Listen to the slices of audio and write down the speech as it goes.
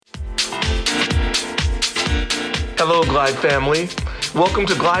Hello, Glide family. Welcome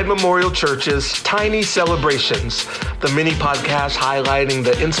to Glide Memorial Church's Tiny Celebrations, the mini podcast highlighting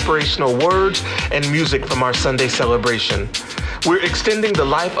the inspirational words and music from our Sunday celebration. We're extending the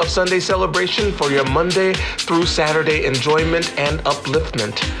life of Sunday celebration for your Monday through Saturday enjoyment and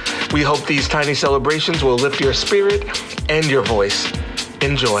upliftment. We hope these tiny celebrations will lift your spirit and your voice.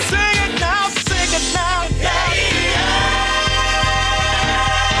 Enjoy. Sing it now, yeah.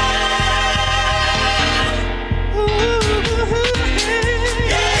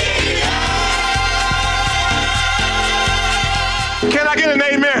 Can I get an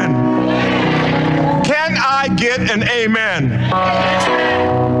amen? Can I get an amen?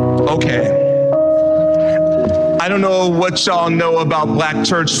 Okay. I don't know what y'all know about Black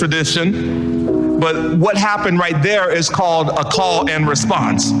church tradition, but what happened right there is called a call and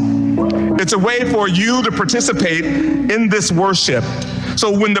response. It's a way for you to participate in this worship.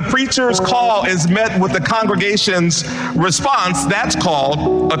 So when the preacher's call is met with the congregation's response, that's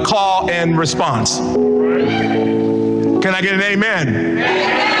called a call and response. Can I get an amen?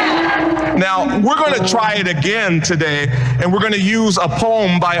 Now, we're going to try it again today, and we're going to use a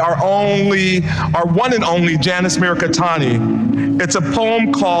poem by our one and only Janice Mirikitani. It's a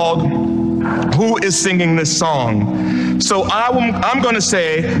poem called Who is Singing This Song? So I'm going to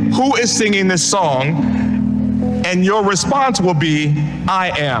say, who is singing this song? And your response will be,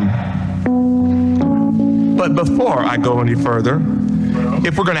 I am. But before I go any further,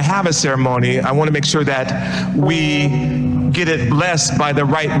 if we're going to have a ceremony, I want to make sure that we get it blessed by the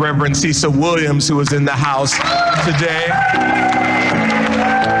Right Reverend Cecil Williams, who is in the house today.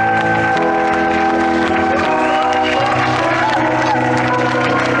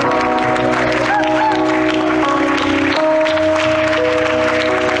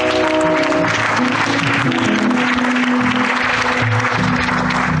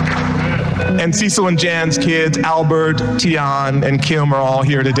 And Cecil and Jan's kids, Albert, Tian, and Kim are all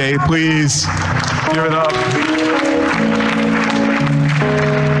here today. Please give it up.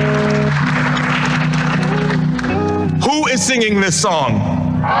 Who is singing this song?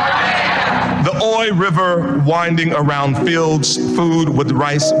 The Oi River winding around fields, food with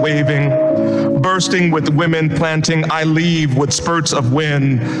rice waving, bursting with women planting, I leave with spurts of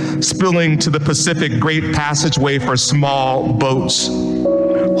wind, spilling to the Pacific great passageway for small boats.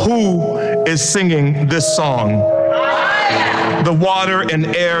 Who is singing this song? The water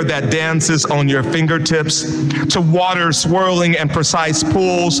and air that dances on your fingertips, to water swirling and precise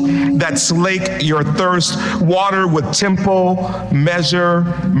pools that slake your thirst, water with tempo, measure,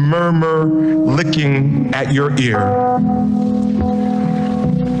 murmur, licking at your ear.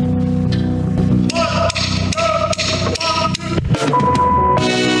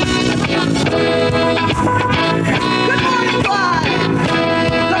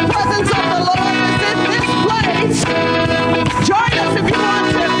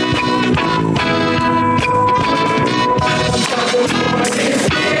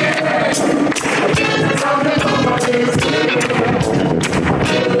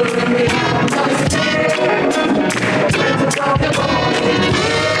 It's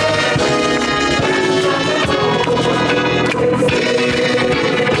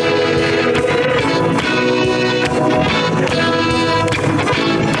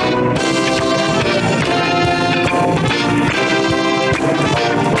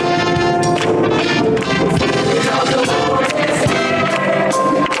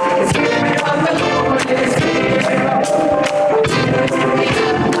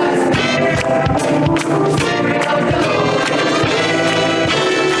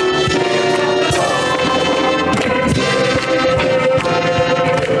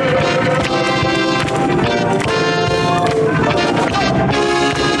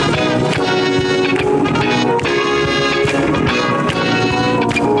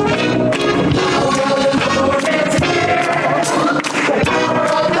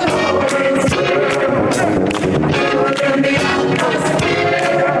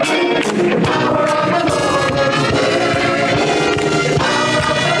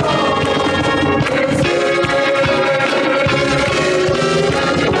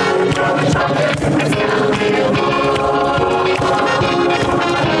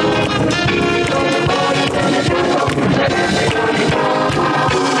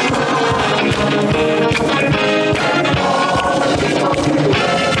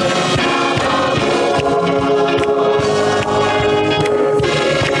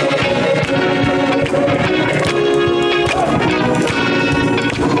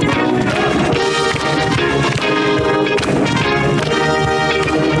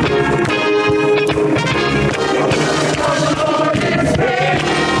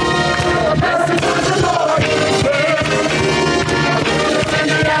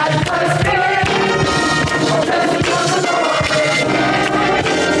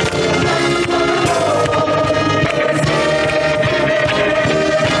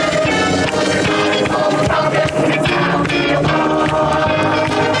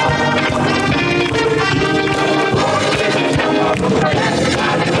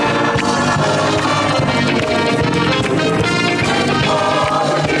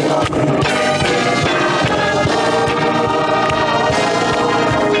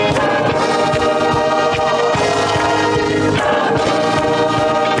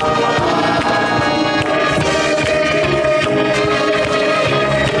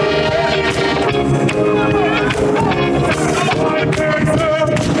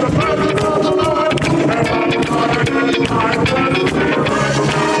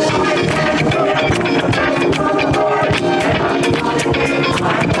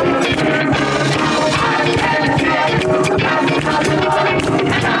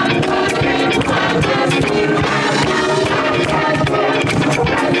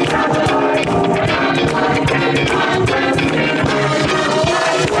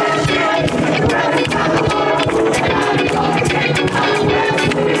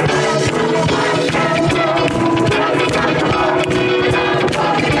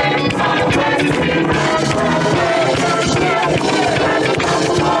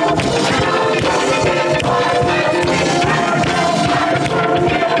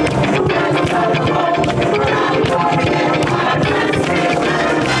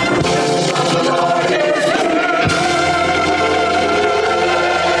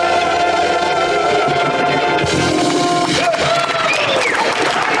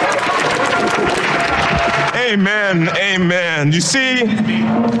Amen, amen. You see,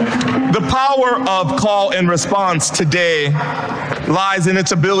 the power of call and response today lies in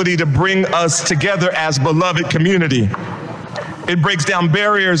its ability to bring us together as beloved community. It breaks down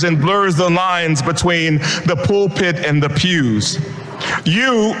barriers and blurs the lines between the pulpit and the pews.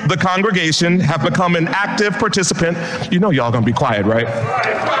 You, the congregation, have become an active participant. You know y'all gonna be quiet, right?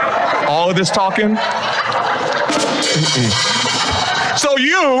 All of this talking? So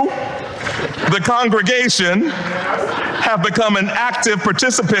you, the congregation, have become an active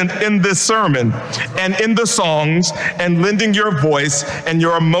participant in this sermon and in the songs, and lending your voice and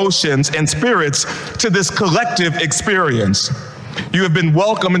your emotions and spirits to this collective experience. You have been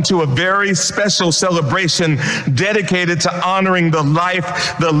welcomed into a very special celebration dedicated to honoring the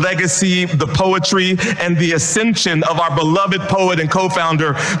life, the legacy, the poetry, and the ascension of our beloved poet and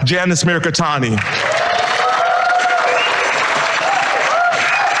co-founder, Janice Mirikitani.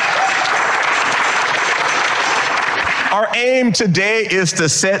 Our aim today is to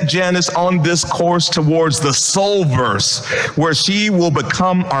set Janice on this course towards the soul verse, where she will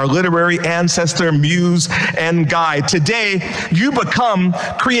become our literary ancestor, muse, and guide. Today, you become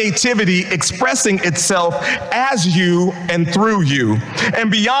creativity expressing itself as you and through you. And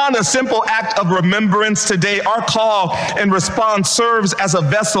beyond a simple act of remembrance today, our call and response serves as a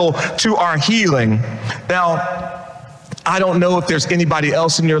vessel to our healing. Now, I don't know if there's anybody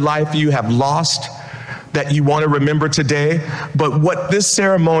else in your life you have lost that you want to remember today, but what this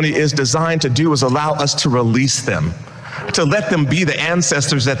ceremony is designed to do is allow us to release them, to let them be the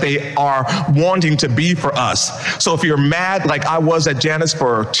ancestors that they are wanting to be for us. So if you're mad like I was at Janice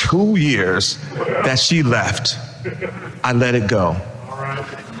for 2 years that she left, I let it go.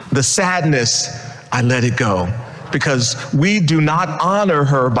 The sadness, I let it go. Because we do not honor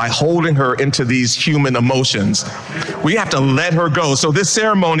her by holding her into these human emotions. We have to let her go. So this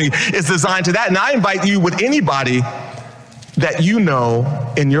ceremony is designed to that. And I invite you, with anybody that you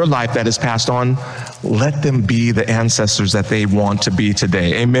know in your life that has passed on, let them be the ancestors that they want to be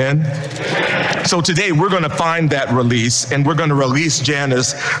today. Amen? So today we're going to find that release, and we're going to release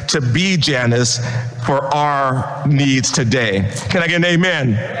Janice to be Janice for our needs today. Can I get an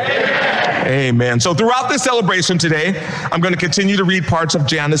amen? Amen. So throughout this celebration today, I'm going to continue to read parts of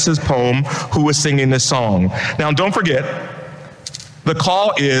Janice's poem, Who is Singing This Song? Now, don't forget, the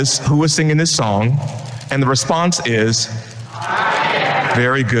call is, who is singing this song? And the response is,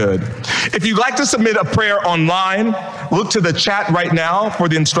 very good. If you'd like to submit a prayer online, look to the chat right now for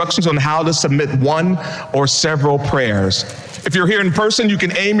the instructions on how to submit one or several prayers. If you're here in person, you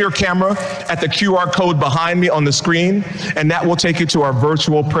can aim your camera at the QR code behind me on the screen, and that will take you to our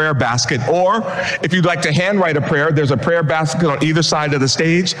virtual prayer basket. Or if you'd like to handwrite a prayer, there's a prayer basket on either side of the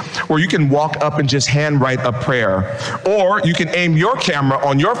stage where you can walk up and just handwrite a prayer. Or you can aim your camera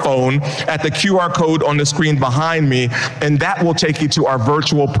on your phone at the QR code on the screen behind me, and that will take you to our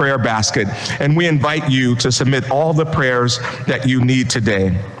virtual prayer basket. And we invite you to submit all the prayers that you need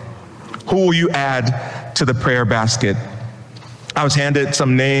today. Who will you add to the prayer basket? I was handed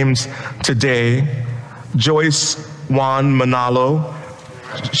some names today. Joyce Juan Manalo,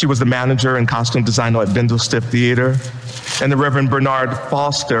 she was the manager and costume designer at Bindlestiff Theater. And the Reverend Bernard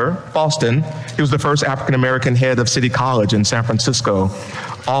Falston, he was the first African-American head of City College in San Francisco,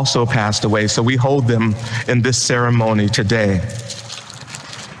 also passed away. So we hold them in this ceremony today.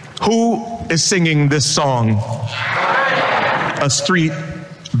 Who is singing this song? A street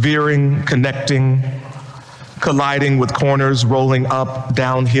veering, connecting, colliding with corners, rolling up,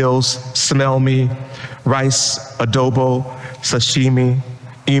 down hills, smell me, rice, adobo, sashimi,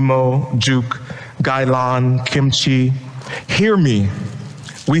 imo, juke, gailan, kimchi. Hear me,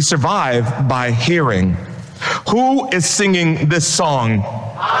 we survive by hearing. Who is singing this song?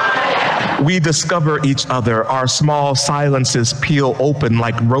 We discover each other. Our small silences peel open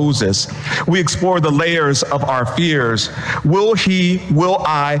like roses. We explore the layers of our fears. Will he, will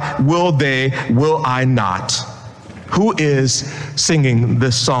I, will they, will I not? Who is singing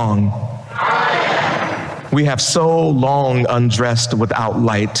this song? We have so long undressed without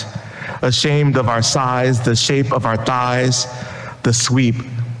light, ashamed of our size, the shape of our thighs, the sweep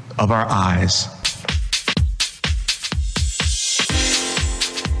of our eyes.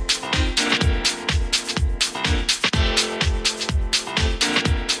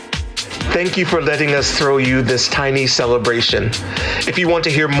 Thank you for letting us throw you this tiny celebration. If you want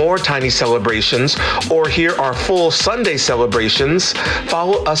to hear more tiny celebrations or hear our full Sunday celebrations,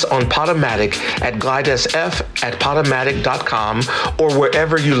 follow us on Podomatic at glidesf@podomatic.com or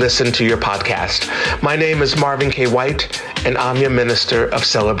wherever you listen to your podcast. My name is Marvin K. White, and I'm your minister of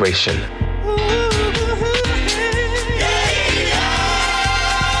celebration.